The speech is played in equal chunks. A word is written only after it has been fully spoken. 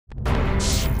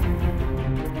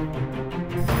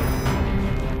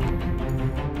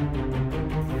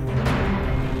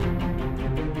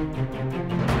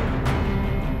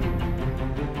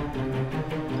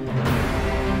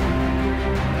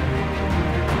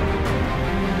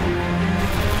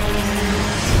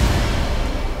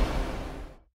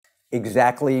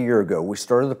Exactly a year ago, we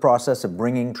started the process of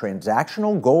bringing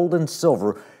transactional gold and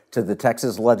silver to the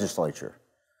Texas legislature.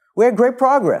 We had great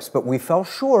progress, but we fell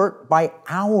short by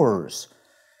hours.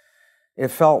 It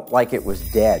felt like it was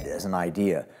dead as an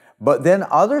idea. But then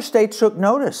other states took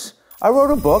notice. I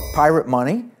wrote a book, Pirate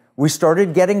Money. We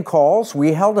started getting calls.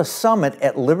 We held a summit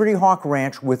at Liberty Hawk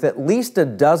Ranch with at least a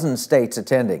dozen states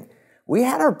attending. We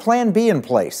had our plan B in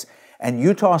place, and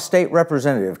Utah State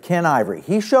Representative Ken Ivory,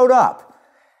 he showed up.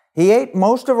 He ate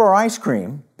most of our ice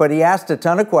cream, but he asked a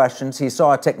ton of questions. He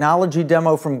saw a technology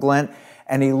demo from Glent,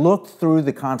 and he looked through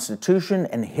the Constitution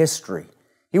and history.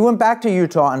 He went back to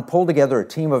Utah and pulled together a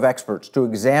team of experts to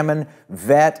examine,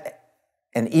 vet,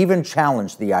 and even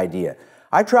challenge the idea.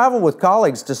 I traveled with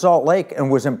colleagues to Salt Lake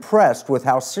and was impressed with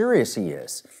how serious he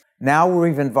is. Now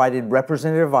we've invited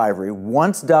Representative Ivory,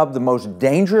 once dubbed the most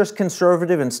dangerous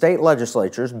conservative in state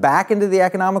legislatures, back into the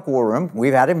economic war room,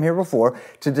 we've had him here before,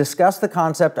 to discuss the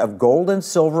concept of gold and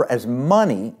silver as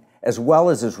money, as well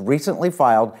as his recently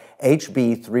filed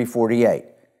HB 348.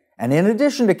 And in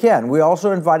addition to Ken, we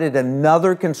also invited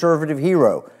another conservative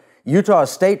hero, Utah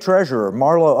State Treasurer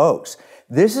Marlo Oaks.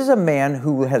 This is a man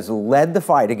who has led the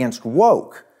fight against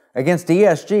woke, against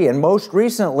ESG, and most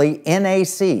recently,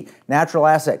 NAC, natural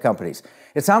asset companies.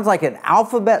 It sounds like an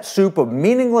alphabet soup of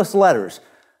meaningless letters,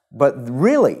 but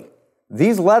really,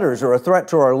 these letters are a threat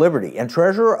to our liberty, and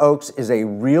Treasurer Oaks is a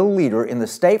real leader in the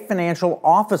State Financial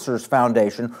Officers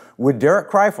Foundation with Derek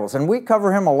Kreifels, and we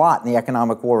cover him a lot in the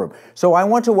Economic War Room. So I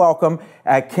want to welcome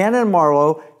Ken and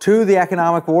Marlo to the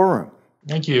Economic War Room.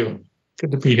 Thank you.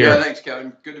 Good to be here. Yeah, thanks,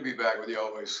 Kevin. Good to be back with you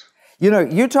always. You know,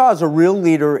 Utah is a real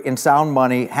leader in sound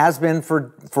money, has been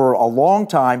for a long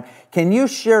time. Can you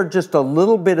share just a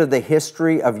little bit of the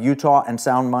history of Utah and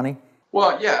sound money?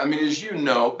 Well, yeah, I mean, as you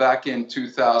know, back in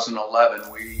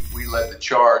 2011, we led the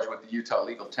charge with the Utah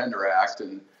Legal Tender Act,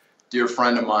 and a dear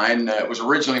friend of mine, it was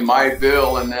originally my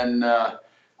bill, and then I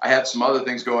had some other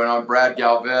things going on. Brad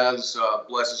Galvez,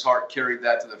 bless his heart, carried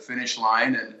that to the finish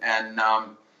line, and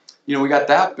you know, we got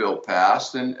that bill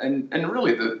passed, and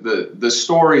really the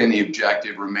story and the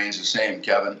objective remains the same,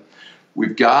 Kevin.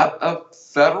 We've got a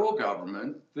federal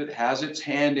government that has its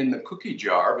hand in the cookie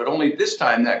jar, but only this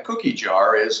time that cookie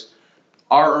jar is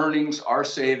our earnings, our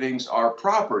savings, our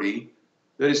property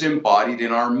that is embodied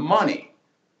in our money.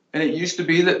 And it used to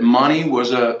be that money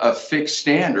was a fixed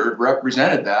standard,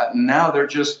 represented that, and now they're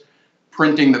just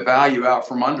printing the value out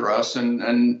from under us,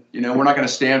 and you know, we're not going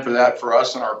to stand for that for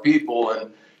us and our people.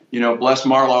 And you know, bless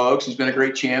Marlo Oaks, he's been a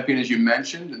great champion, as you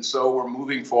mentioned, and so we're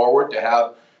moving forward to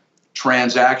have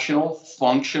transactional,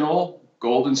 functional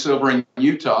gold and silver in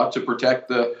Utah to protect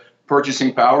the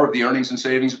purchasing power of the earnings and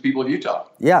savings of people of Utah.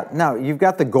 Yeah, now you've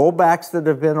got the gold backs that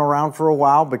have been around for a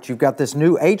while, but you've got this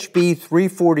new HB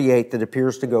 348 that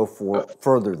appears to go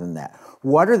further than that.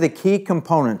 What are the key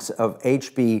components of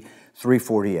HB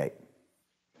 348?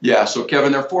 Yeah, so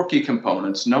Kevin, there are four key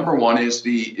components. Number one is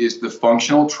the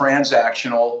functional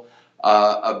transactional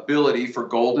ability for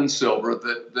gold and silver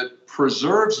that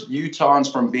preserves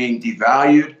Utahns from being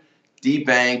devalued,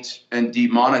 debanked, and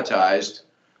demonetized.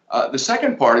 The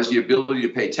second part is the ability to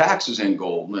pay taxes in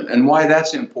gold, and why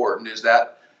that's important is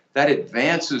that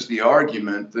advances the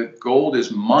argument that gold is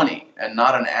money and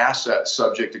not an asset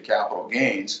subject to capital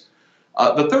gains.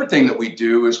 The third thing that we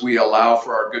do is we allow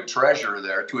for our good treasurer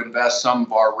there to invest some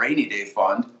of our rainy day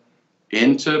fund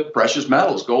into precious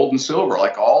metals, gold and silver,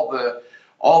 like all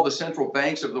the central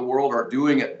banks of the world are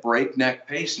doing at breakneck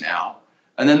pace now.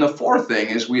 And then the fourth thing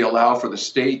is we allow for the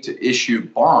state to issue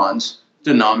bonds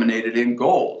denominated in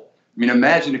gold. I mean,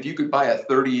 imagine if you could buy a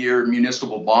 30-year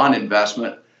municipal bond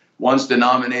investment, one's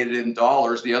denominated in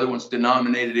dollars, the other one's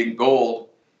denominated in gold.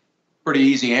 Pretty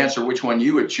easy answer which one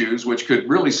you would choose, which could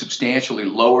really substantially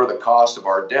lower the cost of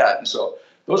our debt. And so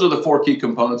those are the four key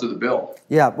components of the bill.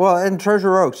 Yeah, well, and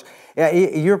Treasurer Oaks,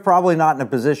 you're probably not in a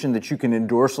position that you can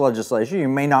endorse legislation. You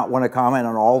may not want to comment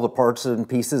on all the parts and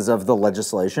pieces of the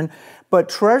legislation, but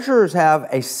treasurers have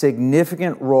a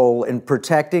significant role in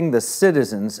protecting the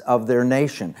citizens of their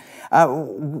nation.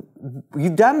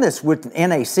 You've done this with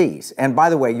NACs, and by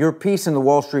the way, your piece in the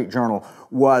Wall Street Journal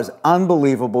was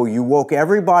unbelievable. You woke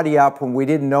everybody up when we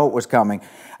didn't know it was coming.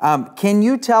 Can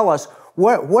you tell us,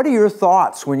 what are your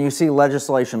thoughts when you see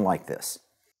legislation like this?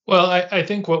 Well, I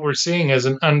think what we're seeing is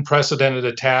an unprecedented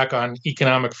attack on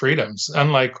economic freedoms,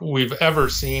 unlike we've ever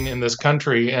seen in this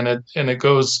country, and it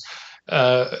goes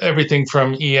everything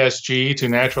from ESG to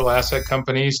natural asset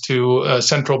companies to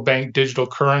central bank digital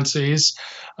currencies.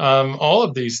 All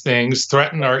of these things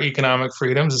threaten our economic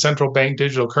freedoms. The central bank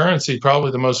digital currency,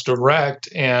 probably the most direct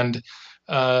and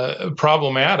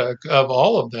problematic of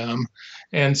all of them.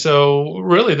 And so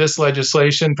really this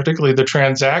legislation, particularly the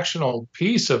transactional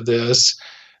piece of this,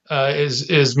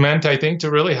 is meant, I think,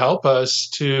 to really help us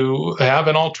to have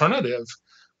an alternative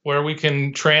where we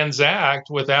can transact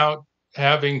without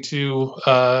having to,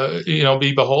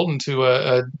 be beholden to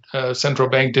a central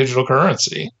bank digital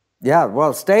currency. Yeah,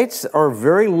 well, states are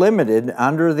very limited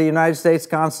under the United States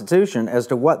Constitution as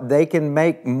to what they can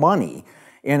make money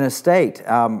in a state.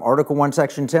 Article 1,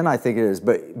 Section 10, I think it is.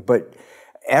 But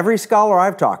every scholar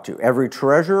I've talked to, every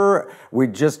treasurer, we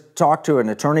just talked to an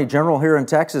attorney general here in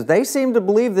Texas, they seem to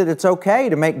believe that it's okay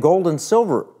to make gold and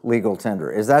silver legal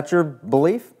tender. Is that your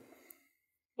belief?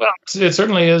 Well, it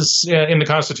certainly is in the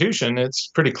Constitution. It's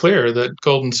pretty clear that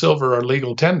gold and silver are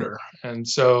legal tender, and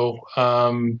so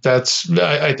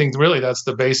I think really that's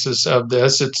the basis of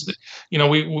this. It's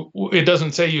it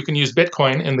doesn't say you can use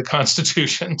Bitcoin in the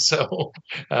Constitution, so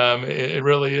it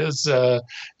really is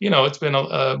it's been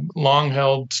a long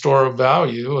held store of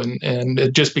value, and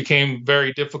it just became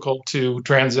very difficult to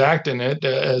transact in it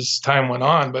as time went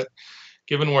on. But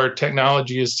given where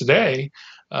technology is today,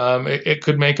 it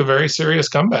could make a very serious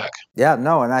comeback. Yeah,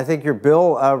 no, and I think your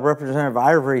bill, Representative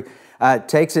Ivory,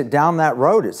 takes it down that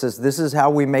road. It says this is how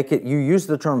we make it. You use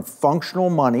the term functional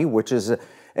money, which is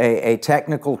a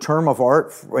technical term of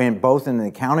art both in the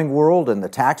accounting world and the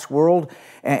tax world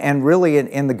and really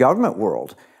in the government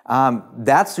world.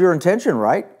 That's your intention,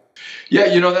 right? Yeah,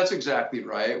 that's exactly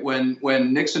right. When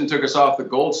Nixon took us off the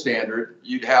gold standard,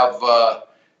 you'd have a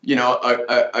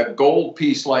gold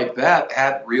piece like that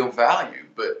had real value.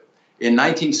 But in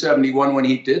 1971, when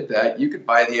he did that, you could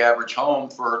buy the average home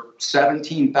for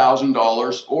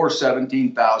 $17,000 or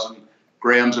 17,000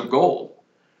 grams of gold.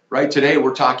 Right today,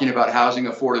 we're talking about housing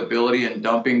affordability and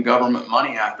dumping government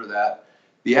money after that.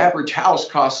 The average house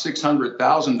costs $600,000.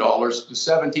 The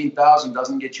 $17,000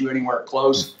 doesn't get you anywhere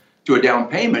close to a down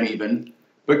payment even.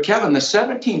 But Kevin, the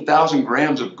 17,000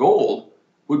 grams of gold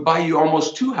would buy you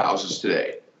almost 2 houses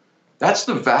today. That's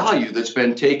the value that's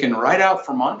been taken right out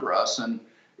from under us, and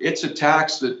it's a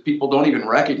tax that people don't even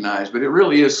recognize, but it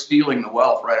really is stealing the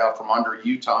wealth right out from under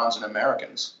Utahns and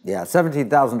Americans. Yeah,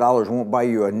 $17,000 won't buy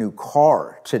you a new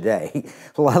car today,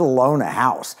 let alone a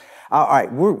house. All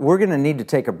right, we're going to need to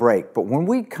take a break, but when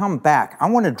we come back, I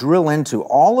want to drill into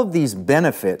all of these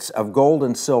benefits of gold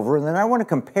and silver, and then I want to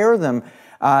compare them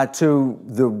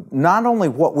to not only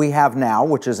what we have now,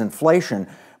 which is inflation,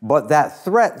 but that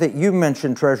threat that you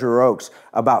mentioned, Treasurer Oaks,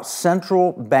 about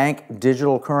central bank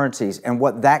digital currencies and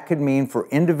what that could mean for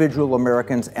individual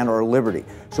Americans and our liberty.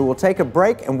 So we'll take a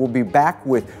break and we'll be back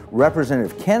with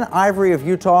Representative Ken Ivory of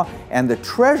Utah and the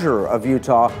Treasurer of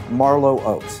Utah, Marlo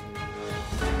Oaks.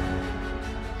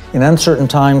 In uncertain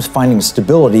times, finding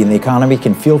stability in the economy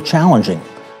can feel challenging.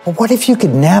 But what if you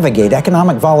could navigate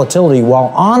economic volatility while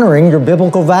honoring your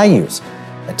biblical values?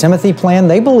 At Timothy Plan,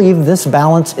 they believe this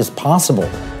balance is possible.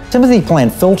 Timothy Plan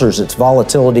filters its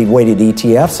volatility-weighted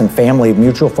ETFs and family of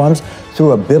mutual funds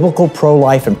through a biblical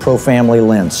pro-life and pro-family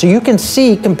lens, so you can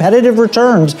see competitive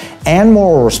returns and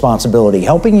moral responsibility,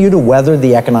 helping you to weather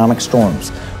the economic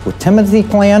storms. With Timothy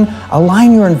Plan,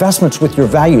 align your investments with your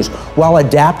values while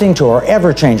adapting to our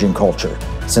ever-changing culture.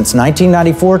 Since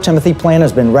 1994, Timothy Plan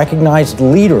has been recognized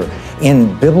leader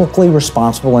in biblically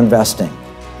responsible investing.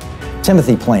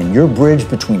 Timothy Plan, your bridge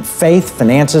between faith,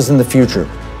 finances, and the future.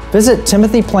 Visit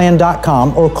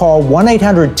timothyplan.com or call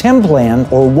 1-800-TIM-PLAN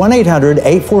or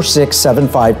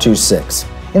 1-800-846-7526.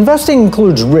 Investing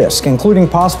includes risk, including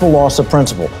possible loss of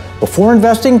principal. Before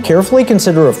investing, carefully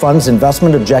consider a fund's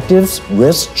investment objectives,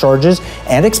 risks, charges,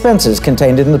 and expenses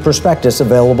contained in the prospectus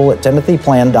available at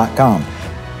timothyplan.com.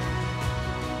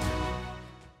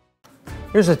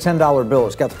 Here's a $10 bill.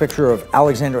 It's got the picture of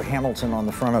Alexander Hamilton on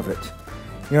the front of it.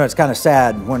 It's kind of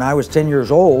sad. When I was 10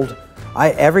 years old,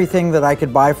 everything that I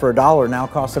could buy for $1 now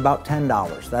costs about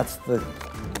 $10. That's the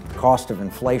cost of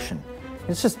inflation.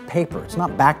 It's just paper. It's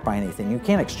not backed by anything. You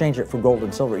can't exchange it for gold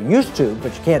and silver. You used to,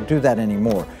 but you can't do that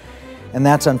anymore. And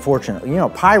that's unfortunate.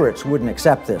 Pirates wouldn't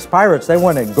accept this. Pirates, they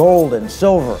wanted gold and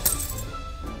silver.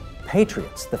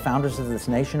 Patriots, the founders of this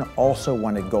nation, also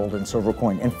wanted gold and silver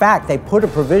coin. In fact, they put a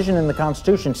provision in the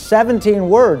Constitution, 17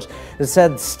 words, that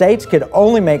said states could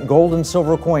only make gold and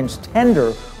silver coins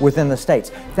tender within the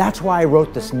states. That's why I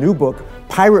wrote this new book,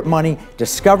 Pirate Money,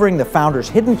 Discovering the Founders'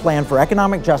 Hidden Plan for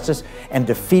Economic Justice and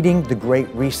Defeating the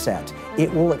Great Reset. It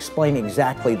will explain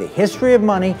exactly the history of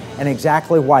money and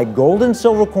exactly why gold and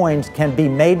silver coins can be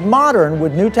made modern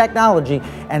with new technology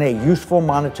and a useful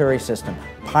monetary system.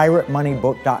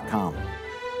 PirateMoneyBook.com.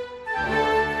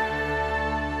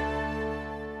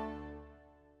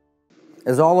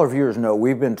 As all our viewers know,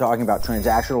 we've been talking about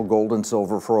transactional gold and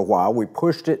silver for a while. We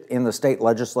pushed it in the state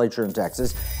legislature in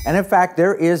Texas. And in fact,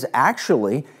 there is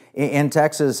actually in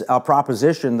Texas a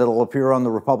proposition that'll appear on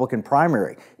the Republican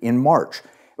primary in March,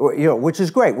 which is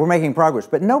great. We're making progress,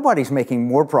 but nobody's making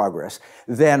more progress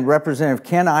than Representative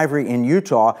Ken Ivory in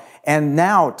Utah. And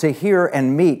now to hear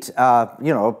and meet,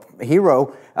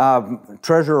 hero,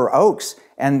 Treasurer Oaks,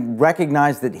 and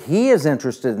recognize that he is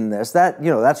interested in this,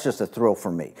 that's just a thrill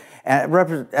for me.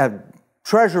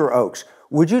 Treasurer Oaks,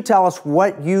 would you tell us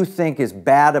what you think is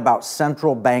bad about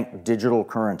central bank digital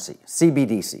currency,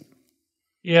 CBDC?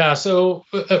 Yeah, so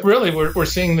really we're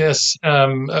seeing this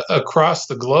across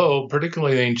the globe,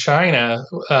 particularly in China,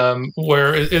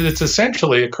 where it's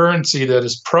essentially a currency that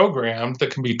is programmed, that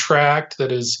can be tracked,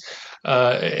 that is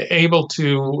able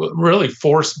to really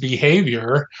force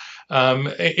behavior.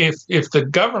 If the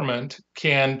government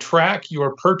can track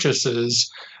your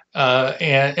purchases,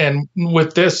 and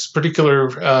with this particular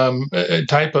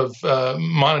type of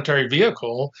monetary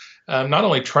vehicle, not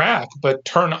only track but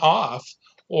turn off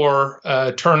or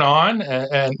turn on,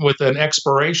 and with an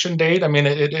expiration date. I mean,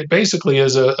 it basically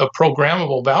is a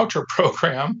programmable voucher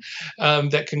program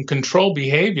that can control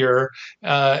behavior.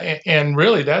 And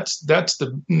really, that's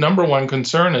the number one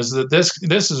concern, is that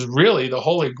this is really the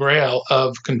holy grail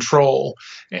of control.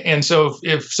 And so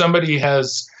if somebody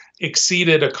has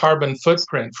exceeded a carbon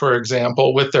footprint, for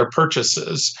example, with their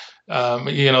purchases,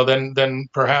 then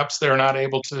perhaps they're not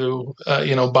able to,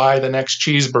 buy the next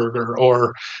cheeseburger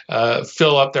or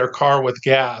fill up their car with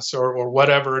gas or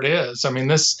whatever it is. I mean,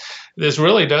 this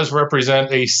really does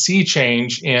represent a sea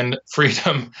change in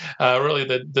freedom, really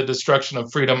the destruction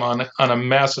of freedom on a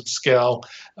massive scale.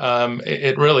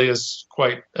 It really is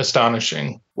quite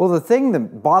astonishing. Well, the thing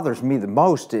that bothers me the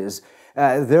most is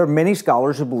there are many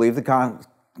scholars who believe the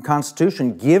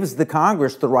Constitution gives the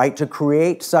Congress the right to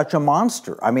create such a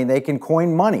monster. I mean, they can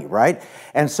coin money, right?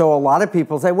 And so a lot of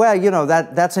people say, well,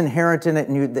 that's inherent in it,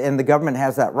 and the government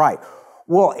has that right.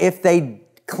 Well, if they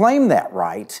claim that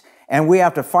right, and we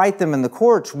have to fight them in the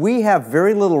courts, we have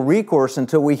very little recourse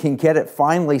until we can get it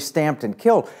finally stamped and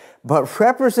killed. But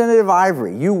Representative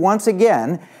Ivory, you once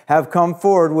again have come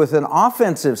forward with an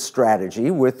offensive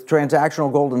strategy with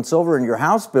transactional gold and silver in your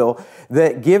House bill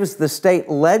that gives the state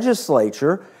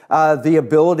legislature the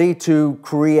ability to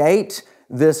create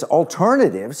this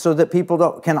alternative so that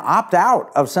people can opt out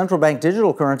of central bank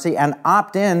digital currency and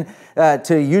opt in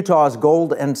to Utah's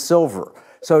gold and silver.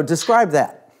 So describe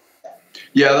that.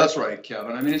 Yeah, that's right,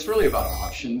 Kevin. I mean, it's really about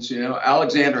options.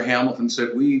 Alexander Hamilton said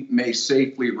we may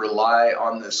safely rely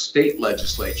on the state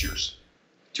legislatures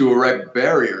to erect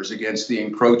barriers against the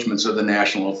encroachments of the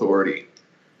national authority.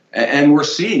 And we're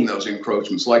seeing those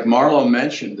encroachments. Like Marlo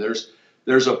mentioned,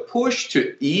 there's a push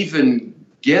to even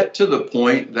get to the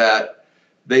point that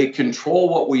they control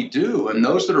what we do. And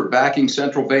those that are backing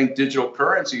central bank digital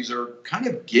currencies are kind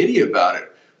of giddy about it.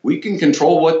 We can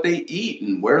control what they eat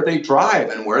and where they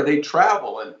drive and where they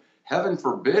travel. And heaven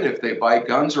forbid if they buy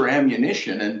guns or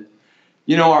ammunition. And,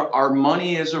 our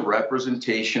money is a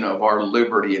representation of our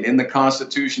liberty. And in the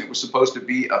Constitution, it was supposed to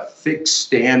be a fixed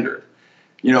standard.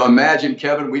 Imagine,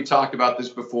 Kevin, we talked about this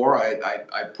before.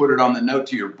 I put it on the note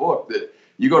to your book that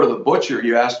you go to the butcher,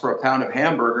 you ask for a pound of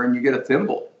hamburger, and you get a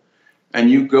thimble. And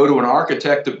you go to an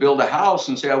architect to build a house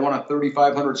and say, I want a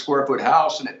 3,500 square foot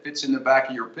house, and it fits in the back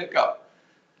of your pickup.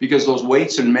 Because those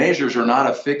weights and measures are not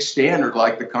a fixed standard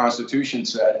like the Constitution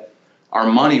said. Our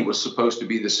money was supposed to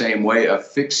be the same way, a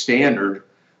fixed standard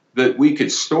that we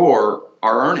could store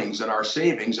our earnings and our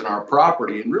savings and our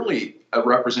property, and really a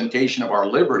representation of our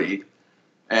liberty.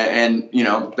 And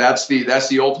that's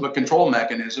the ultimate control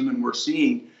mechanism. And we're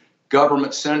seeing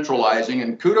government centralizing.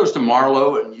 And kudos to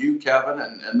Marlo and you, Kevin,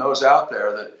 and those out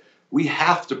there, that we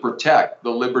have to protect the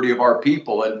liberty of our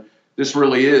people. And this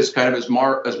really is kind of, as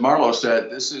Marlo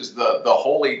said, this is the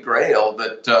holy grail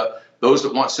that those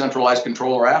that want centralized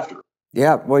control are after.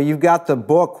 Yeah, well, you've got the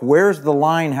book, Where's the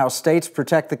Line? How States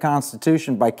Protect the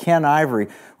Constitution by Ken Ivory,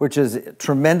 which is a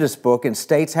tremendous book, and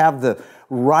states have the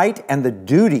right and the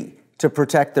duty to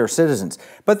protect their citizens.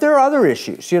 But there are other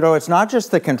issues. It's not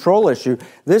just the control issue.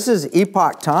 This is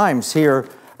Epoch Times here,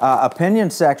 opinion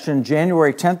section,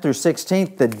 January 10th through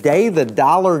 16th, The Day the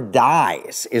Dollar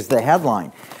Dies is the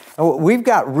headline. We've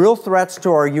got real threats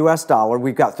to our U.S. dollar.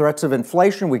 We've got threats of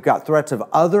inflation. We've got threats of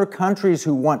other countries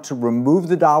who want to remove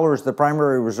the dollar as the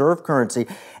primary reserve currency.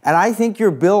 And I think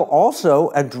your bill also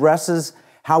addresses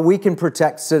how we can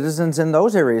protect citizens in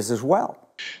those areas as well.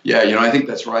 Yeah, I think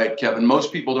that's right, Kevin.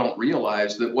 Most people don't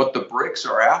realize that what the BRICS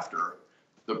are after,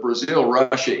 the Brazil,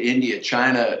 Russia, India,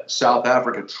 China, South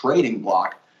Africa trading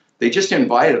bloc, They just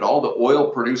invited all the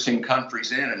oil producing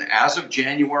countries in. And as of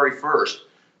January 1st,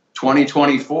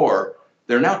 2024,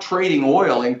 they're now trading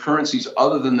oil in currencies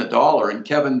other than the dollar. And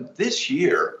Kevin, this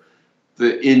year,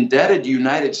 the indebted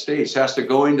United States has to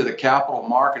go into the capital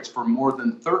markets for more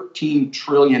than $13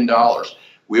 trillion.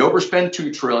 We overspend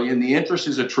 $2 trillion. The interest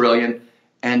is $1 trillion,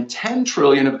 and $10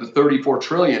 trillion of the $34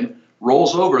 trillion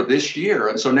rolls over this year.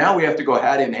 And so now we have to go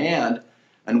hand in hand,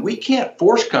 and we can't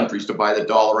force countries to buy the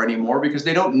dollar anymore because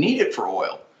they don't need it for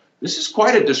oil. This is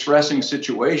quite a distressing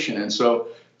situation. And so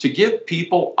to give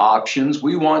people options,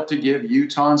 we want to give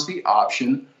Utahns the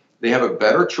option. They have a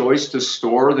better choice to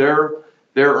store their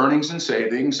earnings and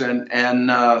savings. And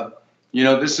you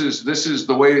know, this is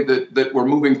the way that we're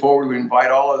moving forward. We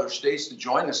invite all other states to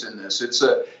join us in this.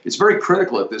 It's very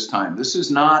critical at this time. This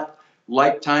is not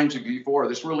like times before.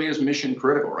 This really is mission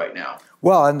critical right now.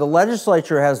 Well, and the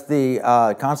legislature has the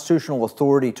constitutional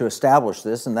authority to establish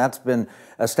this, and that's been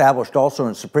established also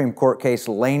in Supreme Court case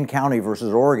Lane County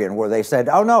versus Oregon, where they said,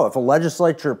 oh no, if a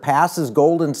legislature passes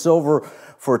gold and silver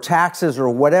for taxes or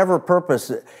whatever purpose,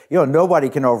 you know, nobody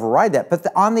can override that. But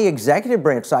on the executive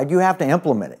branch side, you have to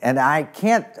implement it. And I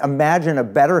can't imagine a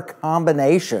better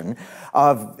combination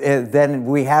of than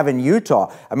we have in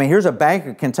Utah. I mean, here's a Bank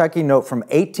of Kentucky note from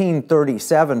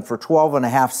 1837 for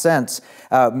 12.5 cents,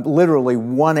 literally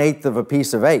 1/8 of a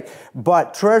piece of 8.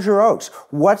 But Treasurer Oaks,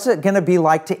 what's it going to be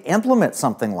like to implement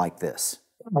something like this?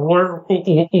 We're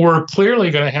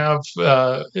clearly going to have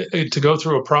to go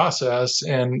through a process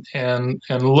and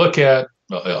look at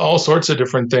all sorts of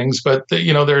different things. But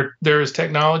you know, there is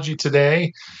technology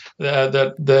today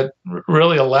that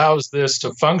really allows this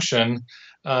to function.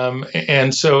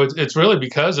 And so it's really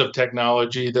because of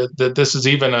technology that this is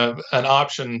even an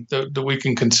option that we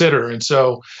can consider. And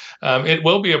so it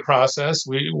will be a process.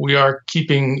 We are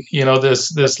keeping, you know,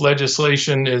 this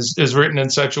legislation is written in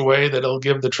such a way that it'll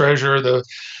give the treasurer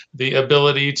the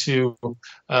ability to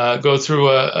go through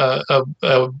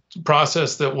a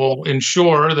process that will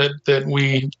ensure that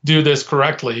we do this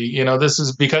correctly. You know, this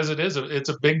is because it's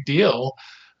a big deal.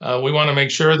 We want to make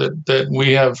sure that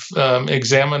we have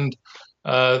examined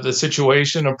the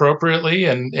situation appropriately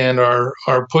and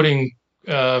are putting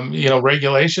you know,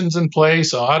 regulations in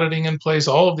place, auditing in place,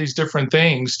 all of these different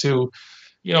things to,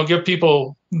 you know, give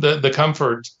people the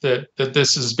comfort that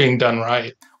this is being done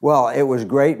right. Well, it was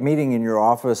great meeting in your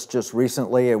office just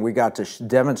recently, and we got to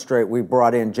demonstrate. We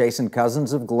brought in Jason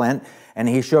Cousins of Glent, and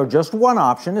he showed just one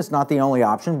option. It's not the only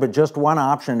option, but just one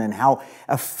option, and how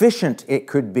efficient it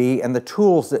could be and the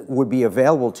tools that would be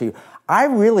available to you. I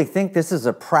really think this is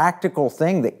a practical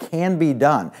thing that can be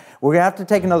done. We're going to have to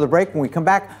take another break. When we come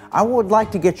back, I would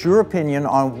like to get your opinion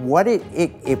on what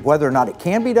whether or not it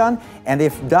can be done, and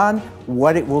if done,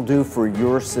 what it will do for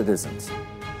your citizens.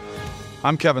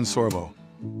 I'm Kevin Sorbo.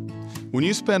 When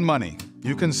you spend money,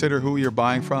 you consider who you're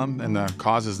buying from and the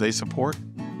causes they support.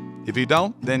 If you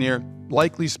don't, then you're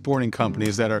likely supporting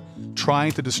companies that are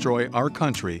trying to destroy our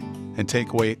country and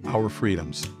take away our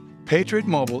freedoms. Patriot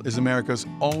Mobile is America's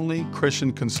only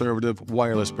Christian conservative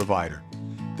wireless provider.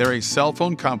 They're a cell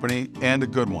phone company and a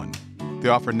good one. They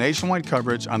offer nationwide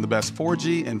coverage on the best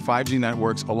 4G and 5G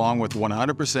networks along with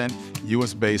 100%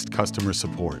 US-based customer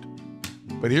support.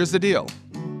 But here's the deal.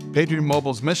 Patriot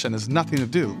Mobile's mission has nothing to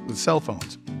do with cell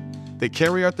phones. They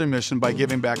carry out their mission by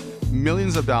giving back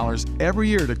millions of dollars every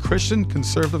year to Christian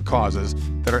conservative causes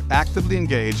that are actively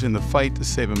engaged in the fight to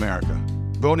save America.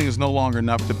 Voting is no longer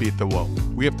enough to beat the woke.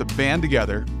 We have to band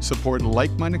together, support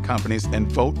like-minded companies, and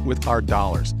vote with our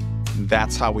dollars.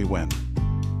 That's how we win.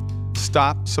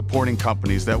 Stop supporting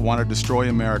companies that want to destroy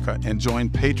America and join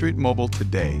Patriot Mobile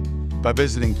today by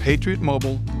visiting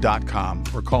patriotmobile.com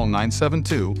or call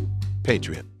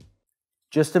 972-PATRIOT.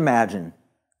 Just imagine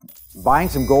buying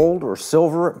some gold or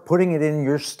silver, putting it in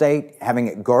your state, having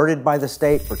it guarded by the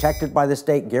state, protected by the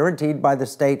state, guaranteed by the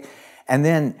state, and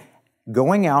then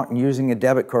going out and using a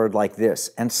debit card like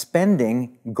this and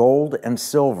spending gold and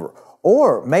silver.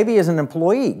 Or maybe as an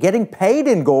employee, getting paid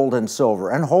in gold and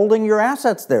silver and holding your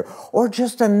assets there. Or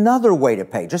just another way to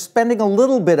pay, just spending a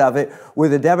little bit of it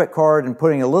with a debit card and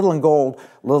putting a little in gold,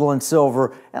 a little in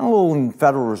silver, and a little in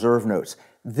Federal Reserve notes.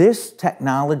 This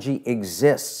technology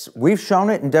exists. We've shown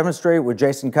it and demonstrated with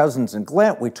Jason Cousins and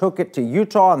Glent. We took it to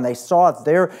Utah and they saw it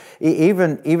there.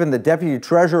 Even the deputy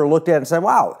treasurer looked at it and said,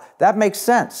 wow, that makes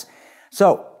sense.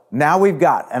 So now we've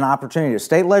got an opportunity. A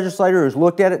state legislator who's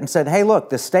looked at it and said, hey, look,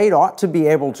 the state ought to be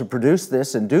able to produce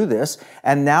this and do this.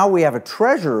 And now we have a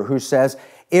treasurer who says,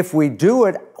 if we do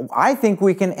it, I think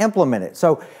we can implement it.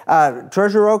 So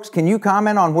Treasurer Oaks, can you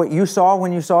comment on what you saw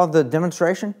when you saw the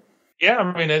demonstration? Yeah,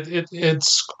 I mean,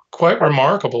 it's quite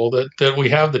remarkable that we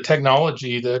have the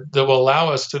technology that will allow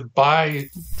us to buy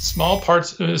small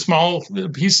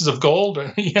pieces of gold,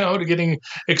 to getting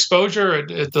exposure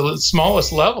at the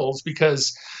smallest levels,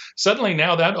 because suddenly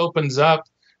now that opens up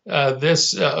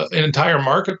this entire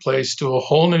marketplace to a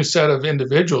whole new set of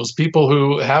individuals, people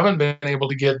who haven't been able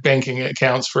to get banking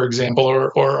accounts, for example,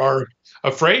 or are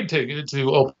afraid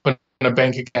to open a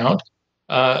bank account.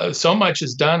 So much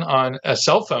is done on a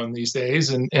cell phone these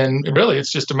days, and really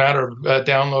it's just a matter of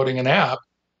downloading an app.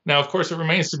 Now, of course, it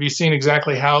remains to be seen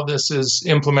exactly how this is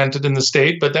implemented in the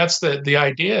state, but that's the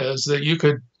idea, is that you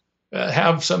could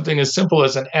have something as simple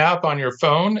as an app on your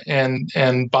phone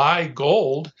and buy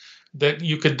gold that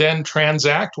you could then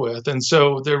transact with. And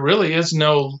so there really is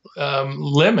no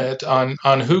limit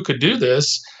on who could do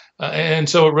this. And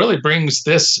so it really brings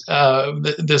this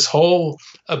whole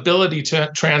ability to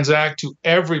transact to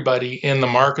everybody in the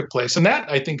marketplace. And that,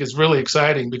 I think, is really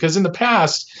exciting, because in the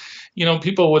past,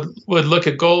 people would look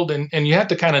at gold, and you had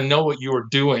to kind of know what you were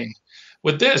doing.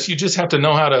 With this, you just have to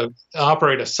know how to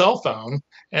operate a cell phone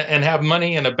and have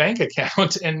money in a bank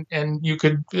account, and you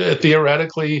could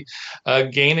theoretically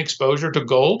gain exposure to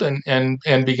gold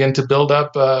and begin to build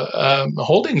up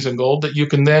holdings in gold that you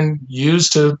can then use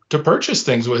to purchase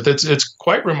things with. It's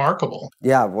quite remarkable.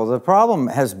 Yeah, well, the problem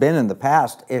has been in the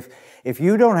past, if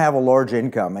you don't have a large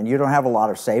income and you don't have a lot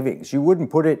of savings, you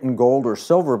wouldn't put it in gold or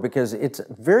silver because it's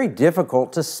very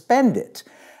difficult to spend it.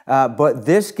 But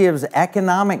this gives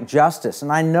economic justice. And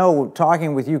I know,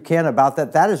 talking with you, Ken, about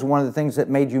that is one of the things that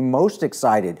made you most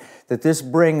excited, that this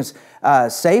brings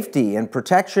safety and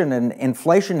protection and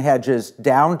inflation hedges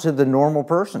down to the normal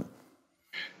person.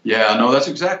 Yeah, no, that's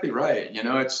exactly right.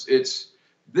 It's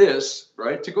this,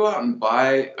 right, to go out and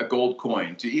buy a gold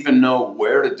coin, to even know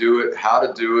where to do it, how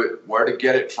to do it, where to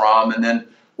get it from, and then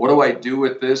what do I do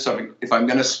with this? I mean, if I'm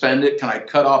going to spend it, can I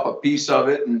cut off a piece of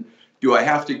it, and do I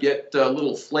have to get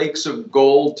little flakes of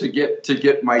gold to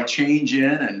get my change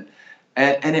in?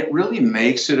 And it really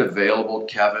makes it available,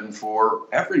 Kevin, for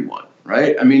everyone,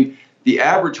 right? I mean, the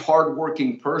average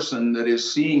hardworking person that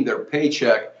is seeing their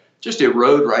paycheck just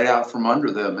erode right out from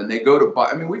under them, and they go to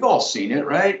buy. I mean, we've all seen it,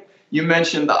 right? You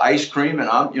mentioned the ice cream, and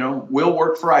we'll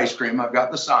work for ice cream. I've got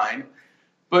the sign,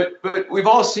 but we've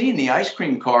all seen the ice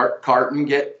cream carton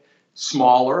get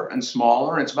smaller and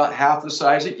smaller, and it's about half the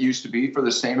size it used to be for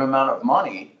the same amount of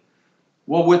money.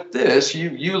 Well, with this,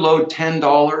 you load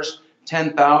 $10,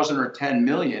 10,000 or 10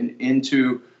 million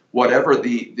into whatever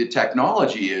the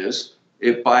technology is.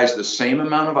 It buys the same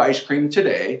amount of ice cream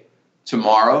today,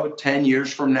 tomorrow, 10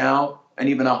 years from now, and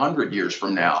even 100 years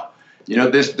from now.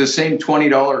 The same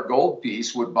 $20 gold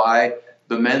piece would buy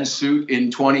the men's suit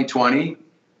in 2020.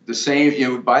 The same, it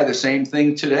would buy the same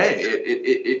thing today.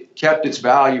 It kept its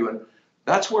value, and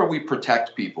that's where we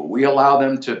protect people. We allow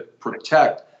them to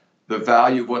protect the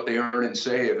value of what they earn and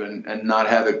save, and not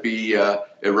have it be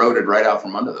eroded right out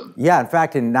from under them. Yeah, in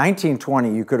fact, in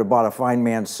 1920, you could have bought a fine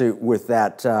man's suit with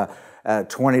that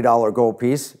 $20 gold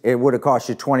piece. It would have cost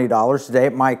you $20. Today,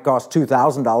 it might cost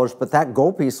 $2,000, but that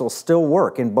gold piece will still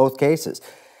work in both cases.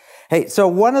 Hey, so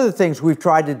one of the things we've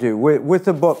tried to do with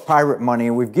the book Pirate Money,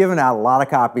 and we've given out a lot of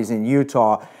copies in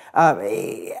Utah,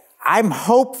 I'm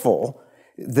hopeful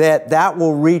that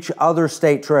will reach other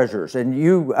state treasurers. And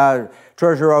you,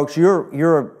 Treasurer Oaks,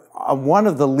 you're one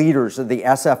of the leaders of the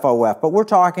SFOF, but we're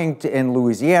talking in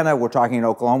Louisiana, we're talking in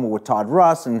Oklahoma with Todd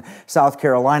Russ, and South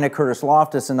Carolina, Curtis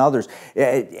Loftus, and others.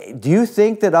 Do you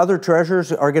think that other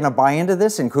treasurers are going to buy into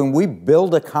this, and can we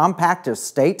build a compact of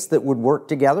states that would work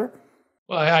together?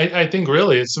 Well, I think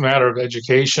really it's a matter of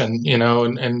education,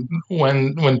 and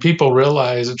when people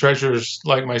realize, treasurers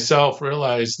like myself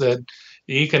realize, that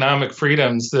the economic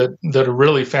freedoms that are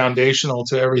really foundational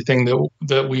to everything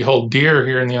that we hold dear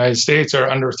here in the United States are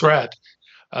under threat,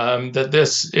 that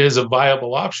this is a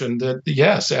viable option. That,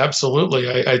 yes, absolutely.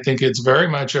 I think it's very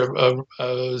much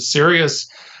a serious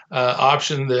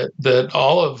option that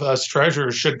all of us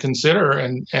treasurers should consider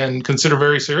and consider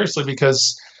very seriously,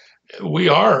 because we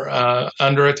are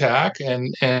under attack,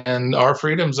 and our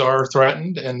freedoms are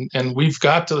threatened, and we've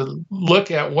got to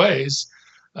look at ways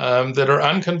that are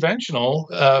unconventional,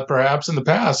 perhaps in the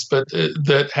past, but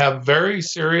that have very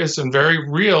serious and very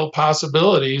real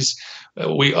possibilities.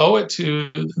 We owe it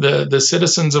to the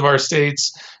citizens of our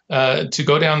states to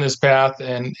go down this path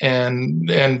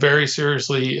and very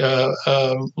seriously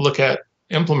look at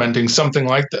implementing something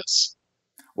like this.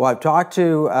 Well, I've talked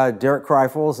to Derek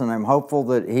Kreifels, and I'm hopeful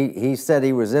that he said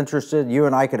he was interested. You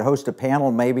and I could host a panel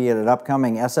maybe at an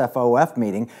upcoming SFOF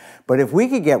meeting. But if we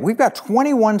could we've got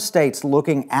 21 states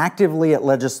looking actively at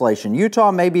legislation.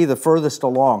 Utah may be the furthest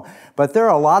along, but there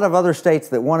are a lot of other states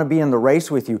that want to be in the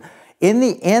race with you. In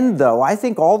the end, though, I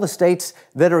think all the states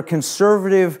that are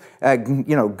conservative,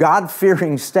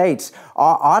 God-fearing states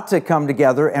ought to come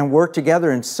together and work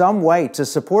together in some way to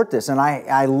support this. And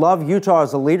I love Utah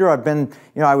as a leader.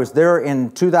 I was there in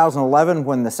 2011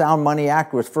 when the Sound Money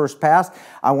Act was first passed.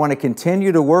 I want to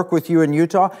continue to work with you in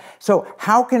Utah. So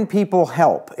how can people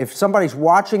help? If somebody's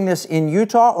watching this in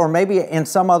Utah or maybe in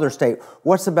some other state,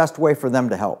 what's the best way for them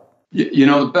to help?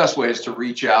 The best way is to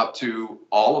reach out to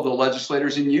all of the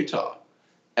legislators in Utah,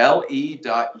 le.utah.gov.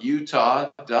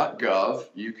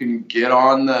 You can get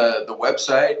on the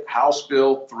website, House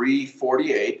Bill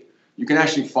 348. You can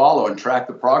actually follow and track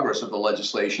the progress of the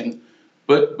legislation.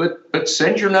 But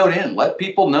send your note in. Let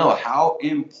people know how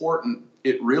important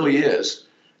it really is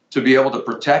to be able to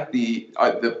protect the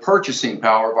purchasing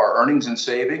power of our earnings and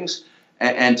savings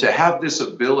and to have this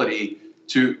ability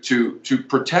to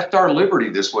protect our liberty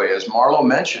this way, as Marlo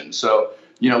mentioned. So,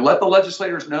 let the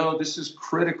legislators know this is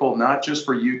critical, not just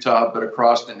for Utah, but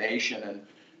across the nation. And,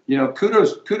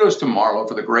 kudos to Marlo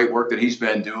for the great work that he's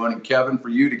been doing. And Kevin, for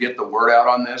you to get the word out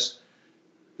on this.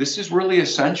 This is really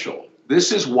essential.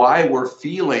 This is why we're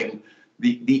feeling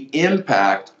the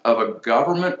impact of a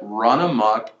government run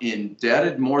amok,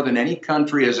 indebted more than any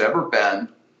country has ever been.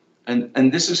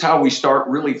 And this is how we start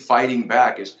really fighting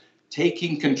back, is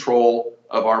taking control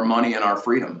of our money and our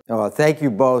freedom. Oh, thank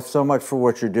you both so much for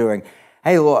what you're doing.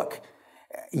 Hey, look,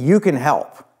 you can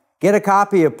help. Get a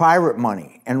copy of Pirate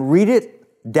Money and read it.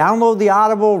 Download the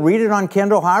Audible, read it on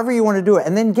Kindle, however you want to do it,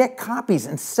 and then get copies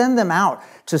and send them out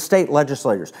to state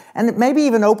legislators. And maybe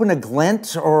even open a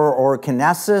Glint or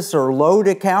Kinesis or Load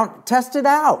account. Test it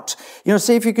out.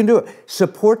 See if you can do it.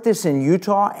 Support this in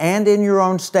Utah and in your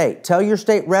own state. Tell your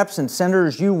state reps and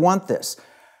senators you want this.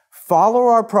 Follow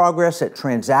our progress at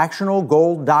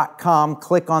transactionalgold.com.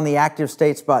 Click on the Active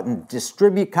States button,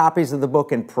 distribute copies of the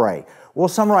book, and pray. We'll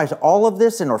summarize all of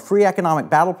this in our free economic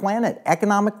battle plan at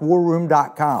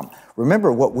economicwarroom.com.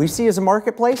 Remember, what we see as a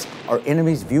marketplace, our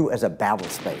enemies view as a battle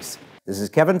space. This is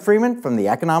Kevin Freeman from the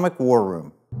Economic War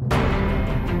Room.